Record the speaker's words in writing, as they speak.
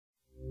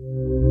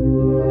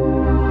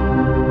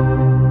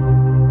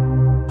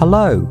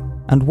Hello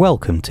and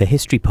welcome to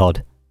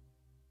HistoryPod.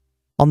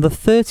 On the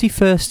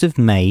 31st of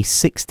May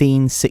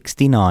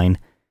 1669,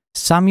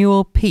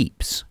 Samuel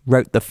Pepys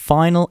wrote the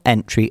final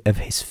entry of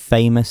his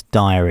famous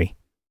diary.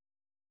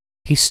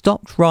 He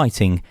stopped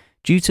writing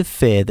due to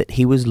fear that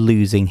he was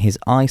losing his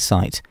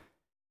eyesight,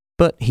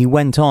 but he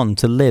went on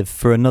to live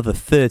for another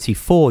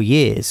 34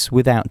 years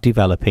without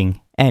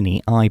developing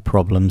any eye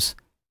problems.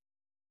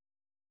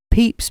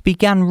 Pepys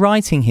began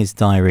writing his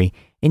diary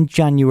in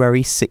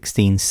January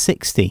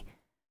 1660,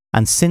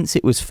 and since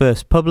it was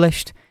first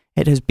published,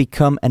 it has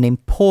become an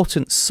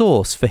important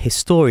source for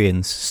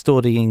historians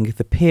studying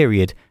the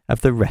period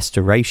of the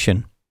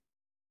Restoration.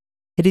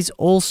 It is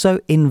also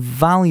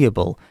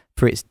invaluable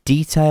for its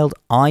detailed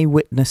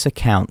eyewitness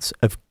accounts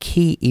of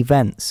key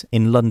events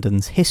in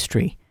London's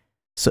history,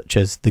 such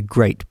as the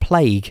Great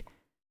Plague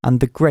and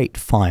the Great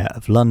Fire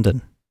of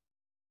London.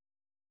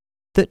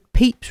 That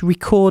Pepys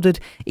recorded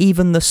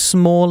even the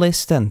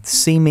smallest and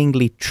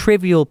seemingly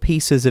trivial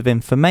pieces of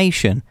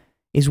information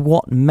is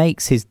what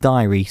makes his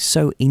diary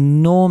so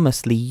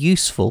enormously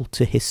useful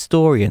to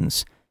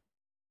historians.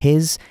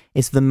 His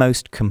is the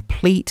most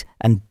complete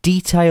and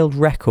detailed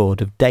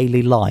record of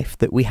daily life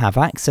that we have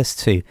access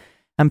to,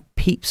 and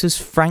Pepys's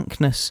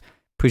frankness,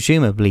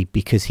 presumably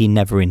because he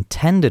never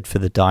intended for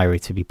the diary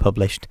to be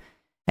published,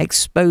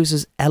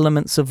 exposes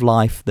elements of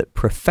life that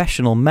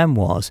professional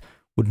memoirs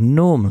would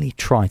normally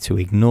try to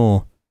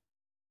ignore.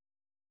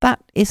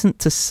 That isn't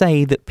to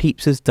say that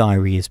Pepys's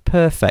diary is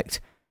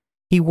perfect.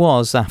 He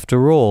was,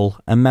 after all,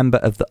 a member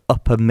of the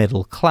upper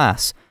middle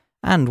class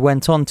and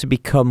went on to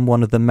become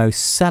one of the most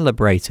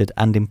celebrated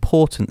and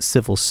important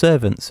civil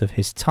servants of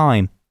his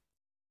time.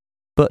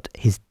 But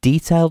his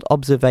detailed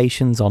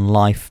observations on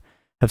life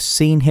have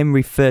seen him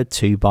referred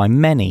to by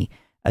many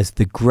as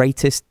the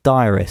greatest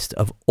diarist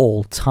of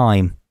all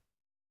time.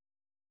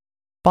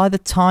 By the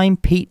time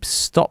Pepys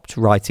stopped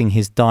writing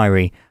his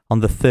diary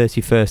on the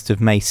 31st of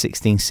May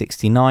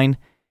 1669,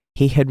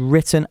 he had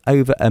written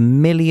over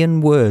 1 million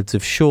words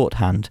of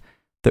shorthand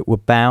that were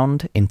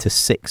bound into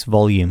 6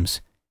 volumes.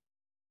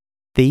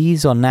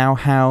 These are now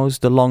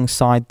housed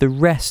alongside the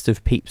rest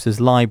of Pepys's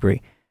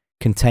library,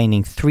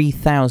 containing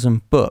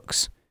 3,000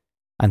 books,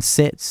 and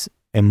sits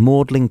in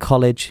Magdalen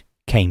College,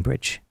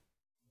 Cambridge.